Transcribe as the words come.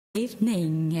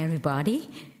Evening, everybody.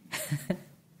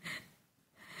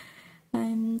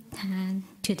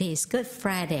 Today is Good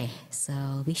Friday,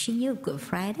 so wishing you Good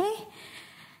Friday.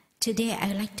 Today,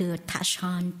 I'd like to touch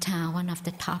on one of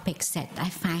the topics that I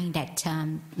find that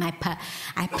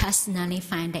I personally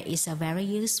find that is very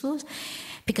useful,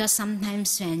 because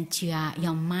sometimes when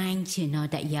your mind,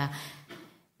 that you're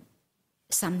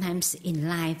sometimes in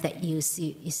life that you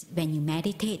see is when you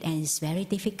meditate, and it's very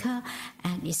difficult,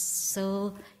 and it's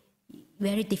so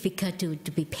very difficult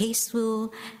to be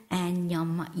peaceful, and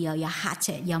your heart,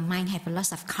 your mind have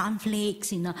lots of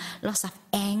conflicts, lots of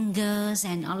angers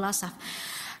and lots of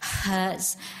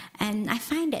hurts. And I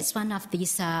find that's one of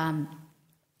these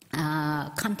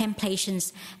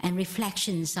contemplations and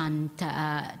reflections on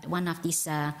one of these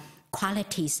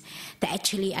qualities that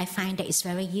actually I find that it's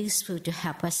very useful to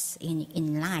help us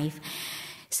in life.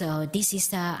 So this is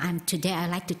today I'd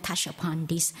like to touch upon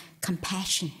this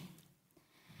compassion.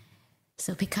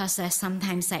 So because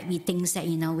sometimes we think that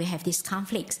we have these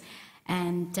conflicts,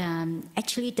 and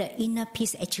actually the inner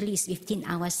peace actually is within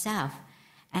ourselves,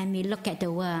 and we look at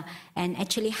the world, and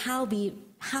actually how we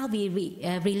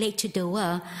relate to the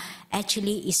world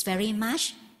actually is very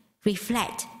much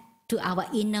reflect to our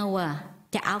inner world,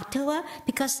 the outer world,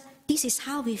 because this is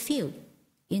how we feel,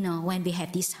 when we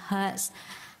have these hurts,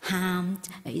 harmed.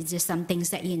 It's just some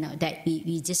things that that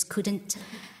we just couldn't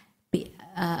be.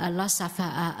 A lot of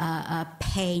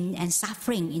pain and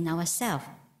suffering in ourselves,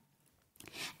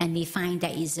 and we find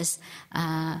that it's just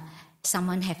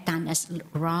someone have done us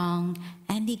wrong,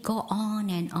 and we go on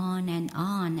and on and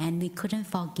on, and we couldn't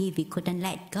forgive, we couldn't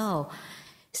let go.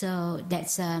 So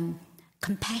that's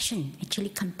compassion. Actually,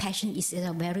 compassion is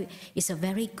a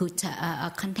very good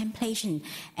contemplation,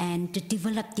 and to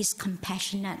develop this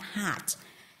compassionate heart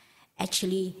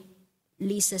actually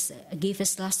gives us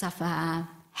lots of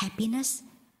happiness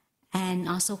and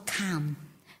also calm.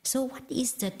 So what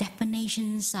is the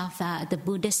definitions of the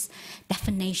Buddhist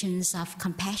definitions of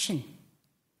compassion?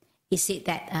 Is it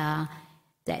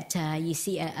that you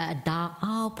see a dog,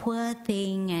 oh poor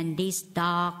thing, and this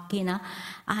dog,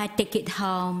 I take it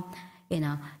home,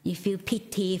 you feel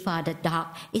pity for the dog.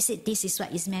 This is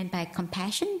what is meant by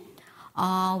compassion?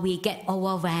 Or we get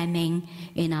overwhelming,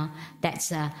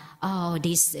 that's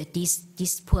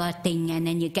this poor thing, and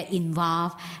then you get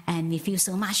involved and we feel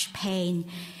so much pain.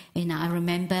 I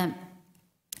remember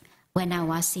when I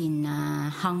was in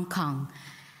Hong Kong,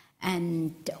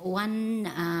 and one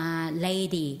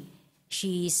lady,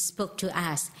 she spoke to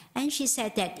us, and she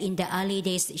said that in the early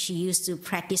days she used to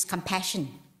practice compassion.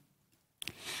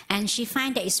 And she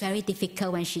find that it's very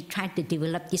difficult when she tried to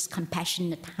develop this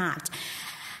compassionate heart.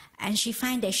 And she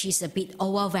finds that she's a bit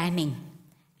overwhelming,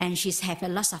 and she's have a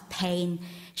lot of pain.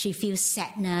 She feels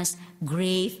sadness,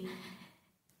 grief,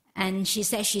 and she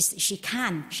says she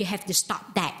can't. She have to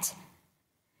stop that.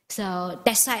 So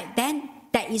that's why then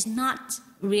that is not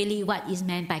really what is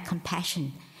meant by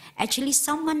compassion. Actually,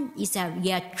 someone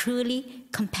you are truly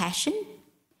compassion.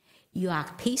 You are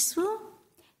peaceful.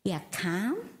 You are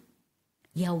calm.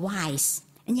 You are wise,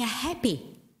 and you are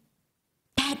happy.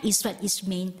 That is what is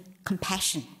meant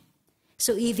compassion.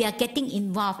 So if we are getting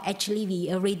involved, actually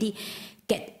we already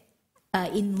get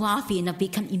involved,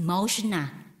 become emotional.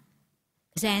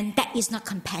 Then that is not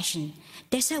compassion.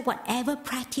 That's why whatever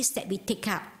practice that we take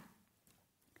up,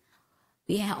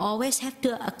 we always have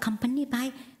to accompany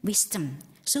by wisdom.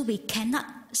 So we cannot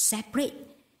separate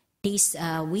this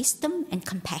wisdom and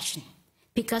compassion.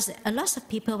 Because a lot of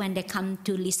people, when they come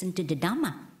to listen to the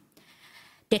Dhamma,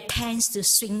 they tend to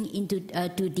swing into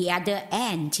to the other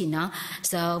end,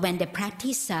 So when they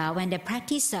practice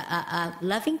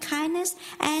loving kindness,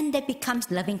 and they become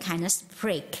loving kindness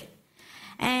freak,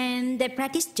 and they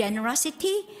practice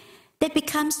generosity, they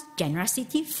become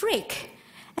generosity freak,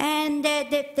 and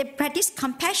they practice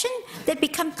compassion, they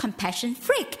become compassion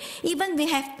freak. Even we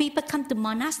have people come to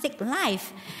monastic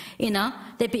life,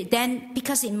 then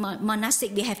because in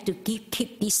monastic we have to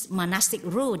keep this monastic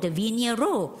rule, the Vinaya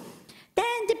rule. Then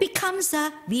it becomes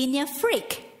a Vinaya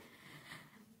freak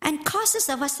and causes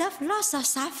ourselves lots of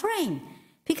suffering.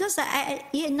 Because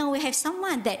we have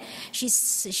someone that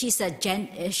she's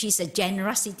a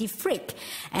generosity freak,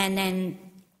 and then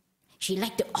she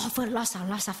like to offer lots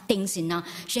of things.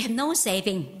 She have no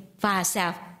saving for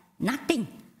herself, nothing.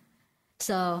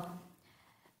 So,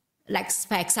 like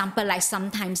for example, like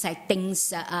sometimes like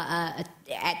things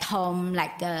at home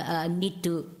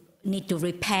need to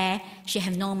repair, she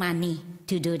have no money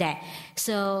to do that.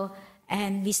 So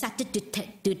And we started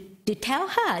to tell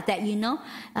her that,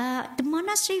 the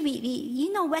monastery,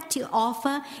 what to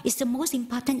offer is the most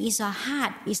important is our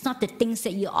heart. It's not the things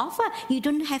that you offer. You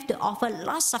don't have to offer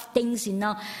lots of things,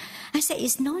 I said,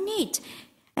 it's no need.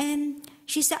 And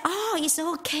she said, oh, it's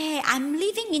okay. I'm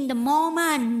living in the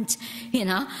moment.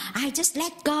 I just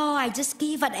let go. I just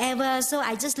give whatever. So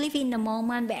I just live in the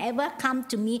moment. Whatever come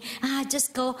to me, I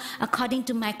just go according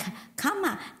to my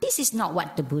karma. This is not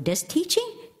what the Buddha is teaching.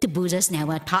 The Buddhas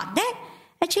never taught that.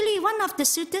 Actually, one of the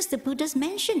suttas, the Buddhas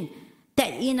mentioned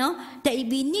that, that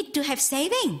we need to have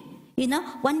saving.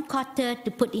 1 quarter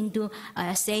to put into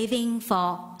saving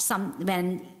for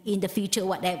when in the future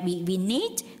what we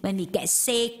need. When we get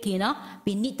sick,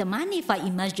 we need the money for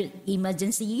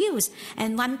emergency use.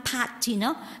 And 1 part,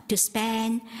 to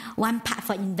spend, 1 part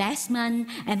for investment,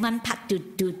 and 1 part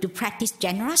to practice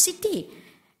generosity.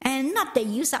 And not the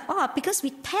use of all, because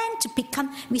we tend to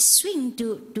we swing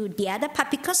to the other part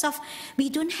because of we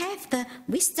don't have the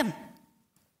wisdom.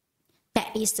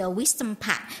 That is the wisdom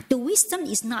part. The wisdom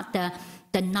is not the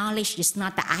knowledge, is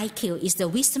not the IQ. It's the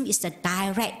wisdom is the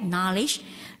direct knowledge,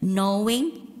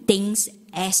 knowing things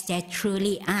as they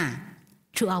truly are,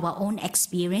 through our own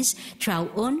experience, through our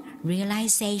own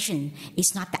realization.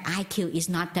 It's not the IQ, it's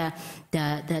not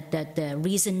the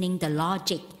reasoning, the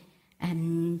logic.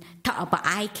 And talk about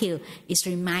IQ, it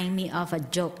reminds me of a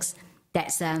joke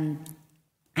that's and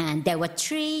there were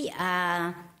 3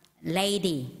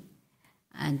 ladies.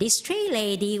 And these 3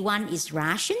 ladies, 1 is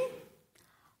Russian,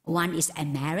 1 is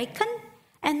American,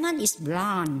 and 1 is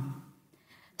blonde.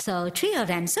 So 3 of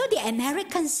them. So the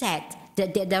American said,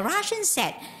 the Russian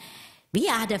said, we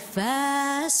are the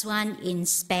first one in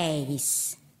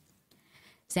space.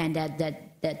 Then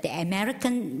the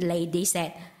American lady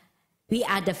said, we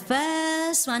are the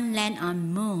first one land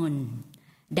on moon.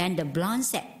 Then the blonde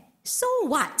said, so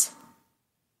what?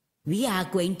 We are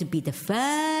going to be the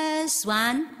first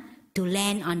one to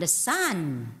land on the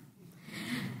sun.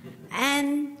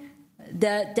 And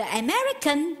the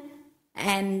American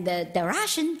and the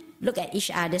Russian look at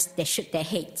each other, they shook their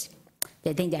heads.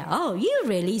 They think that, oh, you're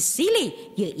really silly,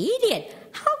 you idiot.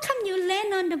 How come you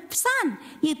land on the sun?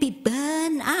 You'll be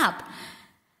burned up.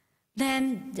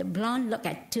 Then the blonde looked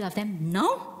at 2 of them.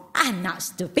 No, I'm not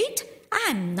stupid.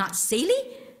 I'm not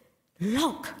silly.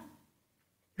 Look,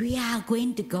 we are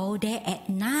going to go there at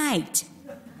night.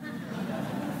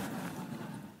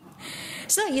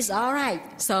 So it's all right.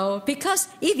 So because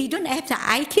if you don't have the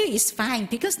IQ, it's fine.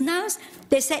 Because now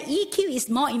they say EQ is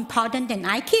more important than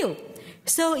IQ.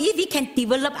 So if we can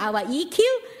develop our EQ,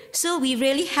 so we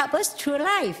really help us through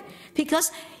life.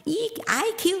 Because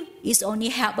IQ is only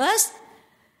help us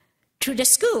through the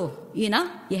school, you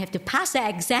have to pass the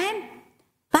exam,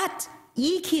 but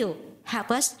EQ help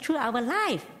us through our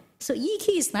life. So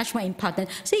EQ is much more important.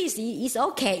 So it's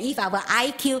okay if our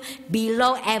IQ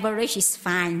below average is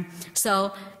fine.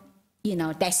 So,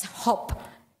 there's hope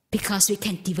because we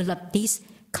can develop this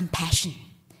compassion.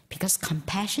 Because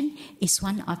compassion is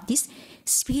one of these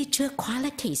spiritual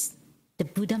qualities the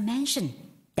Buddha mentioned.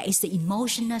 That is the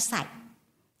emotional side.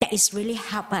 That is really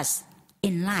help us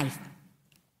in life.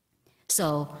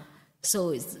 So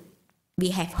we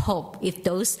have hope. If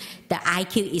the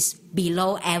IQ is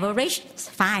below average, it's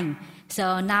fine.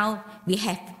 So now we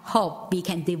have hope. We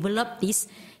can develop this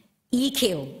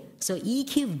EQ. So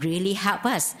EQ really help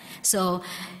us. So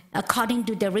according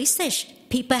to the research,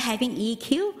 people having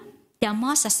EQ, they are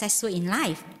more successful in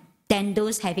life than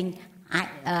those having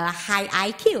high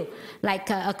IQ. Like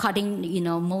according,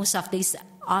 most of these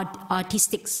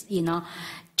autistic,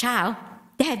 child,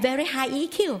 they have very high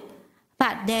EQ.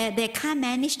 But they can't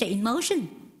manage the emotion.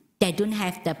 They don't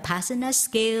have the personal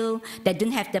skill. They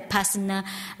don't have the personal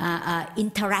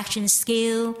interaction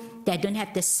skill. They don't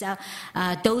have the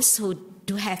those who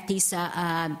do have this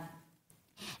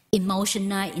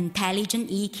emotional,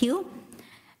 intelligent EQ.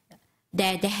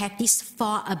 They have this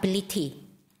 4 ability.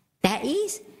 That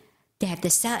is, they have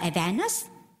the self-awareness,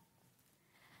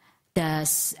 the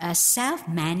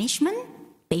self-management,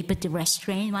 be able to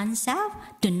restrain oneself,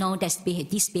 to know that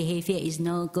this behavior is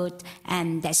no good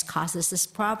and that causes this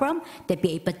problem. They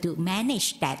be able to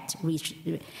manage that.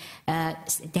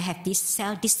 They have this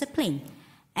self-discipline.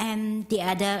 And the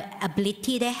other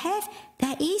ability they have,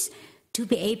 that is to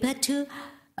be able to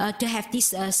have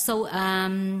this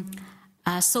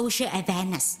social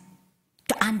awareness,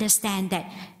 to understand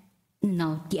that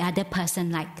the other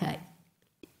person, like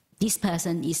this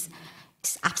person is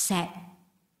upset.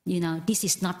 This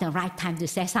is not the right time to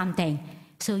say something.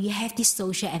 So you have this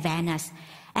social awareness.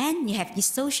 And you have this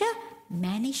social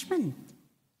management.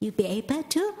 You'll be able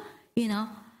to,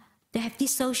 to have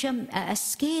this social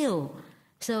skill.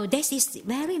 So this is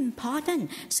very important.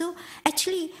 So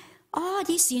actually, all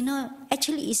this,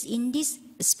 actually is in this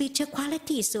spiritual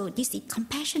quality. So this is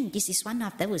compassion. This is one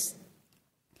of those.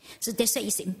 So that's why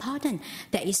it's important.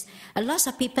 There is a lot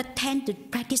of people tend to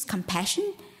practice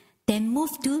compassion, then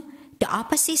move to the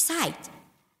opposite side,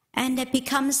 and it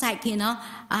becomes like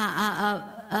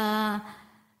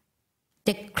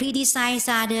they criticize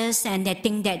others, and they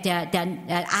think that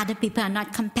other people are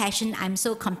not compassionate. I'm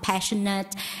so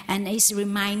compassionate, and it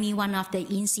reminds me one of the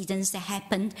incidents that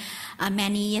happened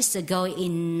many years ago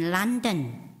in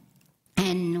London,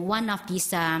 and one of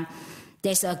these.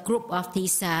 There's a group of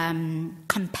these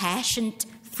compassionate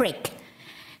freaks.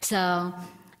 So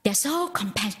they're so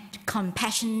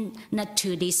compassionate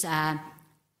to these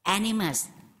animals.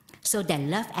 So they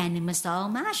love animals so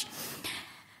much.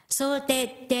 So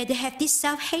they have this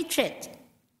self-hatred.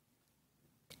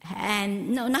 And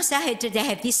no, not self-hatred, they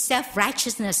have this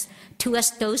self-righteousness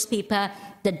towards those people,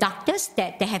 the doctors,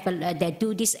 that they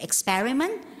do this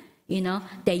experiment.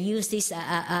 They use these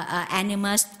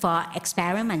animals for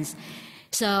experiments.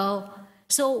 So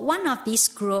one of these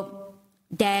group,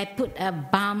 they put a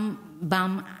bomb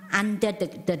under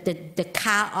the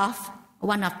car of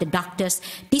one of the doctors.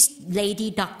 This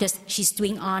lady doctor, she's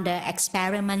doing all the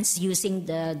experiments using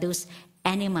those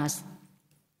animals.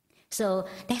 So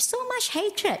there's so much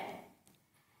hatred.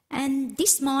 And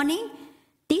this morning,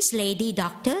 these lady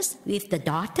doctors with the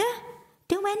daughter,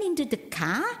 they went into the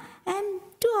car, and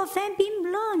two of them been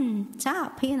blown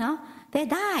up, They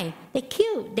die. They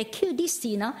kill this,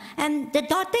 And the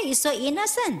daughter is so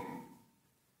innocent.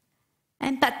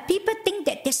 But people think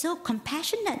that they're so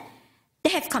compassionate. They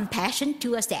have compassion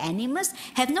towards the animals,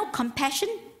 have no compassion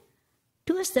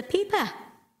towards the people.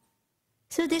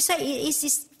 So they say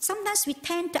sometimes we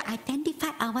tend to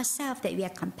identify ourselves that we are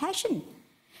compassionate.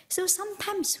 So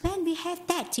sometimes when we have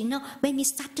that, when we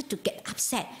started to get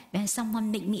upset, when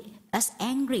someone make us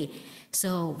angry,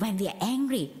 so when we are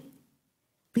angry,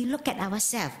 we look at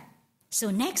ourselves. So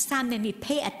next time when we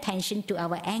pay attention to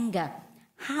our anger,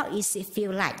 how is it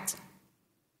feel like?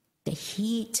 The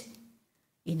heat,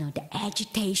 the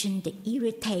agitation, the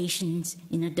irritations,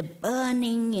 the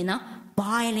burning,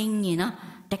 boiling,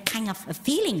 the kind of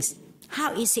feelings.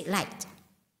 How is it like?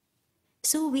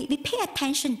 So we pay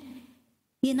attention.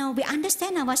 We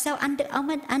understand ourselves,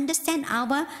 understand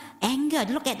our anger,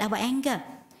 look at our anger.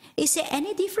 Is it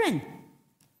any different?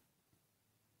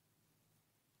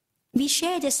 We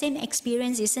share the same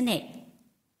experience, isn't it?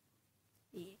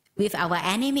 With our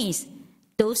enemies,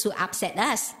 those who upset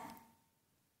us.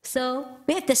 So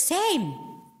we have the same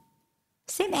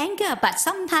anger, but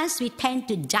sometimes we tend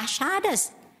to judge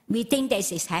others. We think that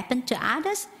this happened to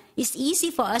others. It's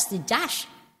easy for us to judge,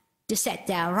 to say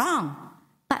they are wrong.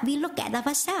 But we look at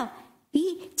ourselves.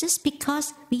 Just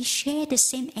because we share the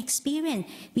same experience,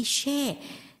 we share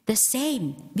the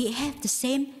same, we have the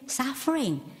same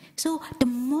suffering. So the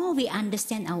more we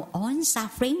understand our own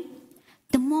suffering,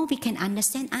 the more we can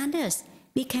understand others.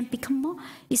 We can become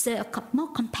more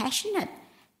compassionate.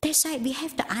 That's why we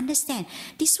have to understand.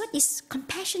 This what is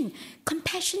compassion.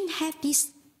 Compassion have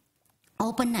this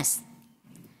openness,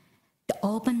 the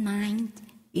open mind,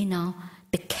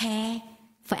 the care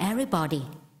for everybody,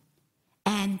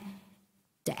 and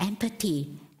the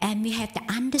empathy, and we have the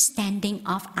understanding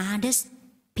of others,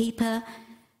 people,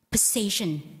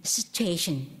 position,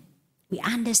 situation. We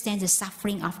understand the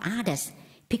suffering of others,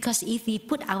 because if we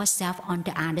put ourselves on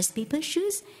the other people's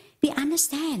shoes, we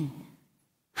understand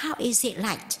how is it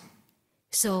like.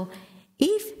 So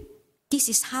if this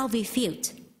is how we feel,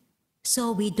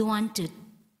 so we don't want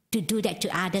to do that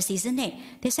to others, isn't it?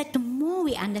 They said the more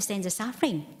we understand the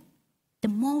suffering, the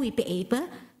more we be able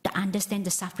to understand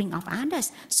the suffering of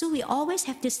others. So we always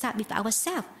have to start with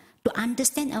ourselves, to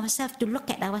understand ourselves, to look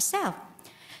at ourselves.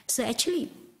 So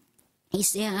actually,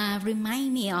 it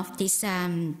reminds me of this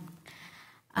one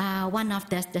of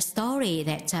the story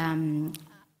that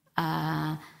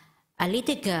a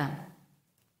little girl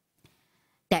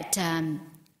that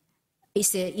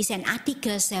is an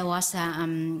article that was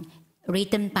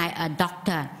written by a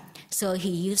doctor. So he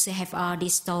used to have all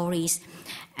these stories.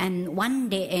 And one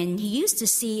day, and he used to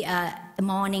see a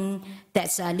morning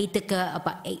that's a little girl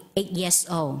about 8 years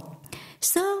old.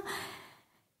 So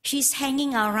she's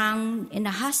hanging around in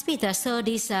the hospital. So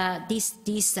this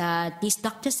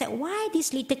doctor said, why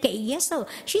this little girl 8 years old?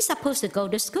 She's supposed to go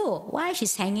to school. Why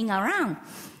she's hanging around?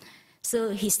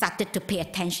 So he started to pay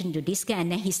attention to this girl,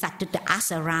 and then he started to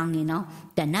ask around,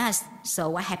 the nurse. So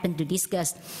what happened to this girl?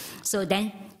 So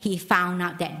then he found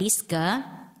out that this girl,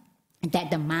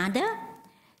 that the mother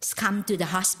come to the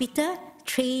hospital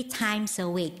 3 times a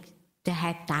week to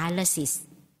have dialysis.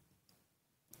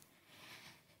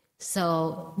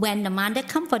 So when the mother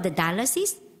come for the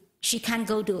dialysis, she can't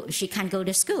go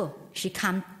to school. She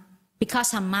can't,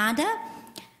 because her mother,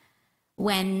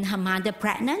 when her mother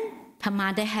pregnant, her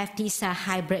mother have this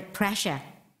high blood pressure.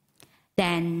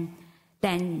 Then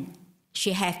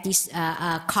she have this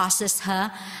causes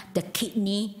her the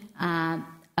kidney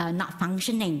not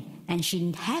functioning, and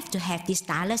she have to have this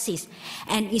dialysis,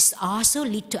 and it's also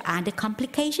lead to other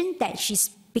complications that she's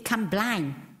become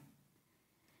blind.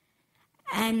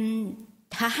 And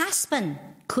her husband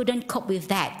couldn't cope with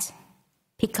that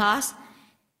because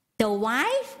the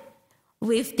wife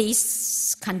with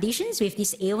these conditions, with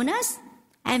this illness,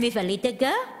 and with a little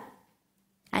girl,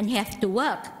 and he has to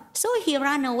work. So he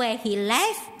ran away, he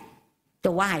left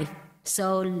the wife.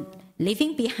 So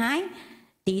leaving behind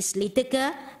this little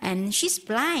girl, and she's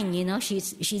blind,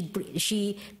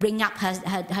 she bring up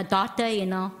her daughter,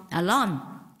 alone.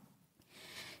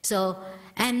 So,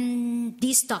 and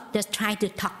this doctor tried to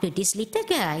talk to this little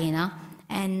girl,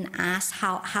 and ask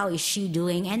how is she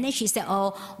doing. And then she said,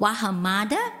 while her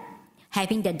mother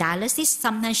having the dialysis,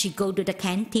 sometimes she go to the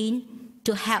canteen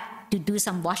to help to do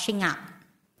some washing up,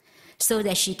 so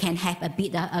that she can have a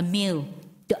bit of a meal,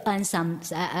 to earn some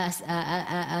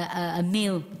a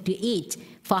meal to eat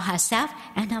for herself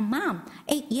and her mom,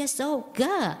 8 years old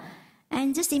girl.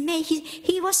 And just imagine,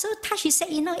 he was so touched. He said,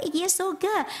 8 years old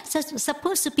girl, so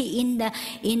supposed to be in the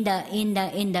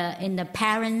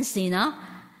parents,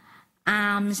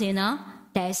 arms,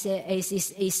 that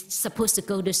is supposed to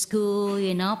go to school,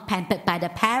 pampered by the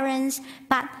parents,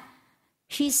 but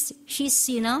she's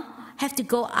have to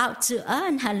go out to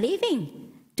earn her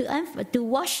living, to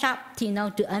wash up,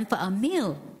 to earn for a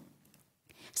meal.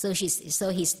 So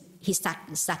he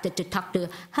started to talk to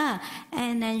her,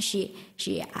 and then she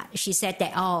said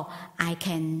that, I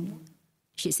can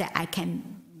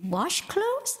wash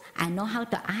clothes, I know how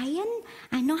to iron,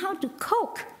 I know how to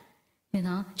cook.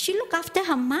 She looked after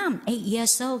her mom, 8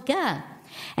 years old girl.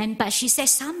 But she said,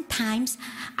 sometimes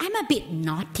I'm a bit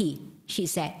naughty, she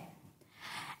said.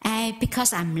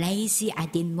 Because I'm lazy, I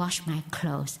didn't wash my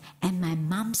clothes. And my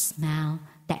mom smelled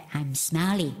that I'm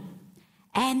smelly.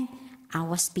 And I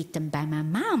was beaten by my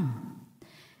mom.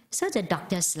 So the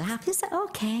doctors laughed. He said,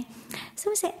 okay. So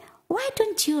he said, why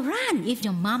don't you run if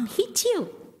your mom hit you?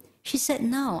 She said,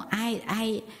 no,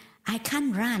 I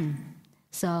can't run.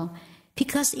 So,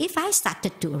 because if I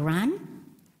started to run,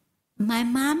 my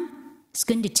mom is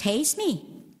going to chase me.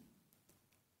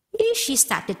 If she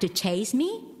started to chase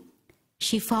me,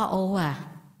 she fall over.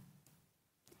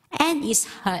 And it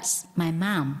hurts my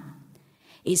mom.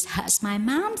 It hurts my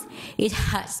mom, it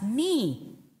hurts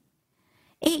me.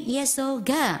 8 years old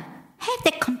girl, have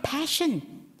the compassion,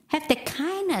 have the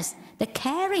kindness, the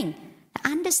caring, the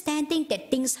understanding that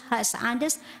things hurt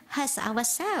others, hurts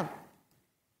ourselves.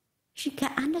 She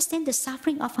can understand the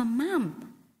suffering of her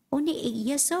mom. Only 8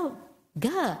 years old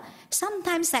girl.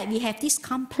 Sometimes we have this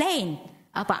complaint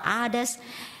about others.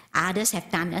 Others have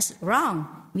done us wrong.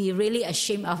 We're really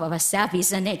ashamed of ourselves,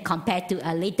 isn't it, compared to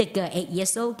a little girl, 8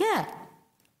 years old girl.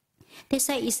 That's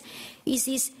why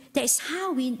that's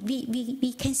how we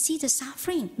can see the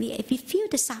suffering. If we feel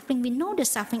the suffering, we know the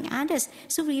suffering others,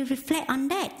 so we reflect on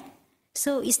that.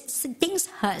 So things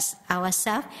hurt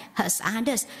ourselves, hurts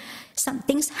others. Some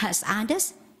things hurt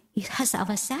others, it hurts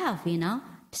ourselves,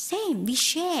 Same, we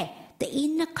share the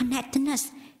inner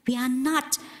connectedness. We are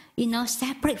not,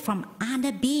 separate from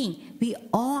other beings. We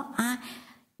all are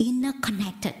inner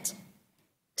connected.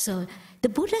 So the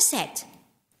Buddha said,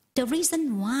 the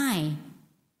reason why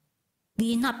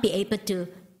we not be able to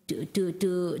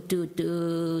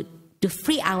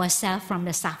free ourselves from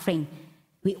the suffering,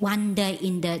 we wander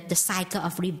in the cycle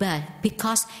of rebirth,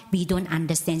 because we don't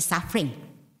understand suffering.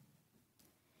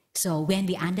 So when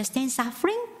we understand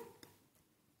suffering,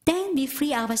 then we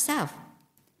free ourselves.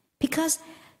 Because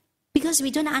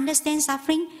we don't understand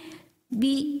suffering,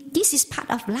 this is part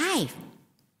of life.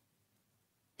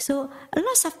 So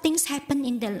lots of things happen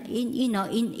in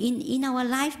our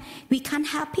life, we can't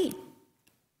help it.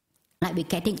 Like we're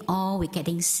getting old, we're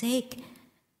getting sick.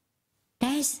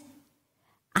 That's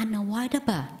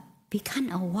unavoidable. We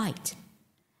can't avoid.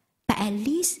 But at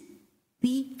least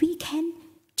we can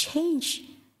change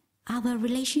our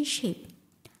relationship,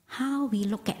 how we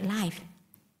look at life,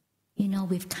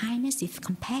 with kindness, with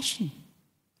compassion.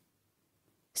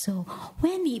 So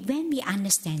when we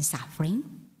understand suffering,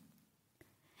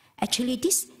 actually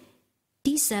this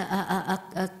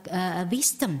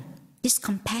wisdom, this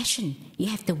compassion, you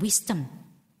have the wisdom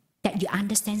that you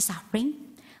understand suffering.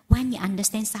 When you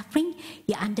understand suffering,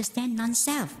 you understand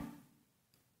non-self.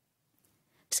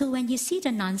 So when you see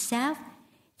the non-self,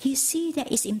 you see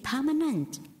that it's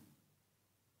impermanent.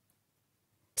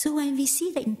 So when we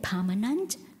see the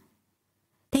impermanent,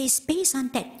 that is based on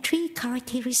that three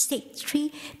characteristics,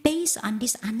 based on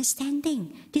this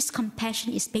understanding. This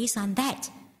compassion is based on that.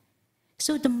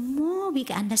 So the more we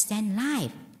understand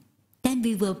life, then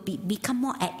we will become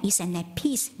more at ease and at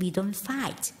peace. We don't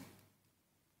fight.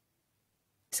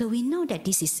 So we know that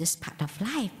this is just part of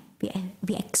life.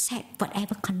 We accept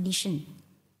whatever condition.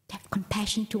 We have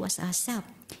compassion towards ourselves.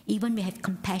 Even we have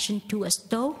compassion towards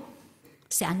those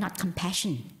that are not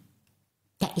compassion.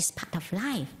 That is part of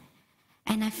life.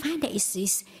 And I find that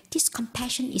this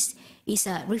compassion is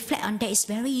reflect on that is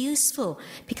very useful,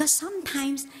 because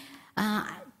sometimes,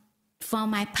 for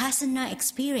my personal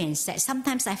experience, that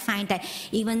sometimes I find that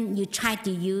even you try to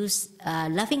use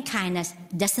loving kindness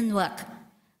doesn't work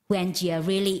when you're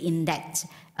really in that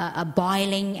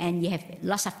boiling and you have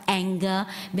lots of anger,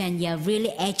 when you're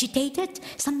really agitated.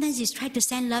 Sometimes you try to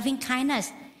send loving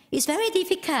kindness. It's very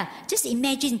difficult. Just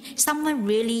imagine someone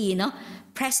really,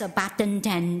 press a button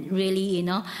and really,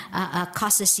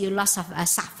 causes you lots of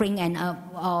suffering and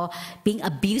or being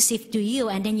abusive to you,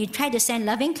 and then you try to send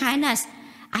loving kindness.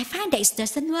 I find that it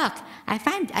doesn't work.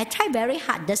 I try very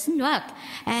hard, doesn't work.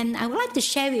 And I would like to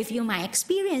share with you my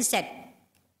experience that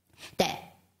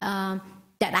I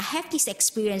have this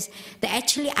experience that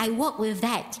actually I worked with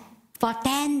that for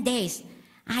 10 days.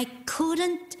 I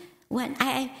couldn't,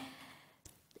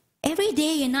 every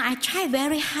day, I try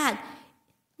very hard.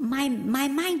 My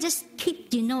mind just keep,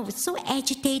 so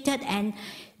agitated and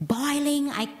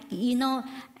boiling. I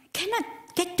cannot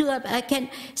get to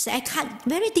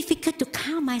very difficult to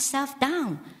calm myself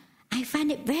down. I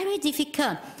find it very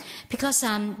difficult because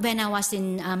when I was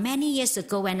in many years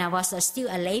ago, when I was still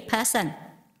a lay person,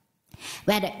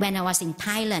 when I was in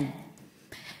Thailand,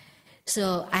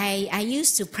 so I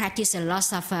used to practice a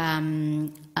lot of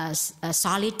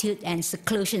solitude and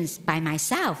seclusions by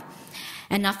myself.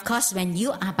 And of course, when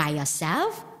you are by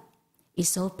yourself, it's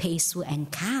so peaceful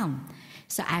and calm.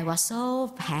 So I was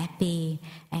so happy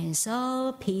and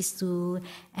so peaceful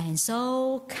and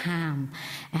so calm.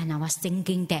 And I was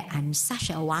thinking that I'm such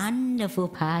a wonderful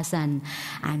person.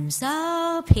 I'm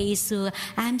so peaceful.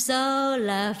 I'm so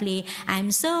lovely.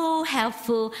 I'm so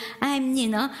helpful. I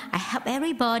help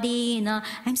everybody,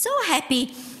 I'm so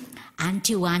happy.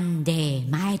 Until one day,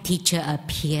 my teacher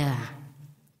appeared.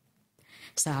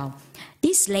 So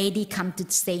this lady come to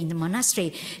stay in the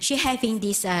monastery. She having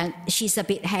this. She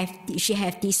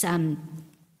have this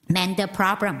mental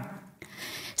problem.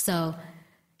 So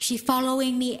she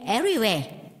following me everywhere.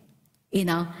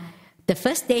 The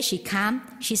first day she come,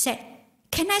 she said,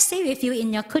 "Can I stay with you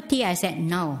in your kuti?" I said,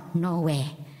 "No, no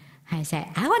way." I said,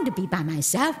 "I want to be by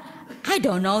myself. I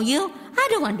don't know you. I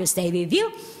don't want to stay with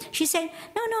you." She said,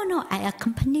 No. I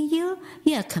accompany you.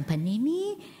 You accompany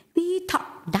me. We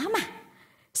talk Dharma."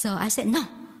 So I said, "No,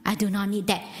 I do not need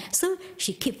that." So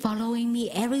she keep following me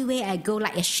everywhere I go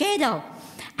like a shadow.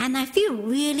 And I feel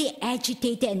really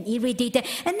agitated and irritated.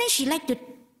 And then she like to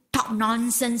talk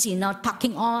nonsense,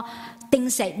 talking all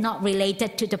things that not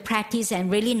related to the practice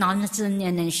and really nonsense.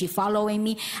 And then she following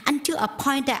me until a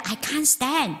point that I can't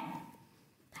stand.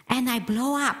 And I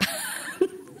blow up.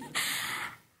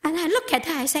 And I look at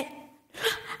her,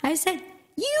 I said,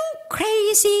 "You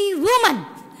crazy woman."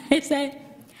 I said,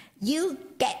 "You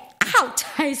get out."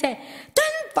 I said,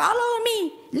 "Don't follow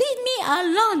me. Leave me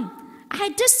alone. I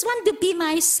just want to be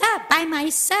by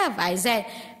myself." I said,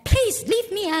 "Please leave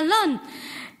me alone."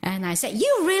 And I said,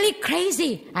 "You really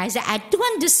crazy." I said, "I don't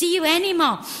want to see you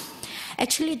anymore."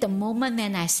 Actually, the moment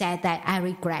when I said that, I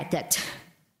regret it.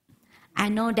 I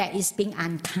know that it's being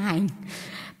unkind.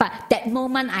 But that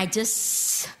moment, I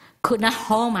just could not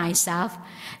hold myself,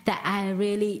 that I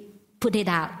really put it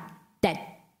out, that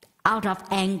out of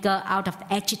anger, out of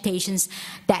agitations,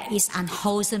 that is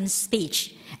unwholesome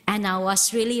speech. And I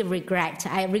was really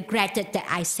I regretted that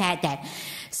I said that.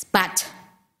 But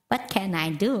what can I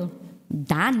do?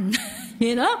 Done.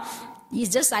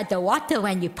 It's just like the water,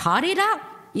 when you pour it out,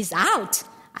 it's out.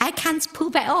 I can't pull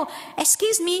back. "Oh,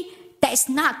 excuse me, that's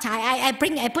not, I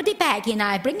put it back,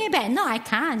 I bring it back." No, I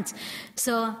can't.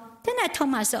 So then I told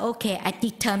myself, okay, I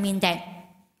determined that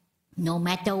no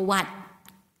matter what,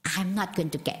 I'm not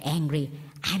going to get angry.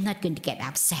 I'm not going to get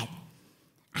upset.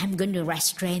 I'm going to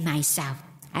restrain myself.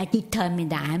 I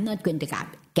determined that I'm not going to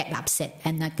get upset.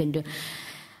 I'm not going to,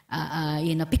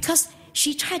 because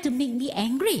she tried to make me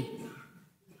angry.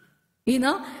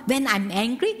 When I'm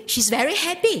angry, she's very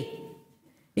happy.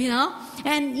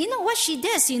 And what she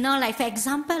does, like for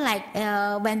example, like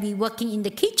when we working in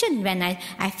the kitchen, when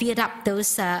I filled up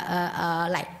those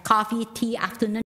like coffee, tea, afternoon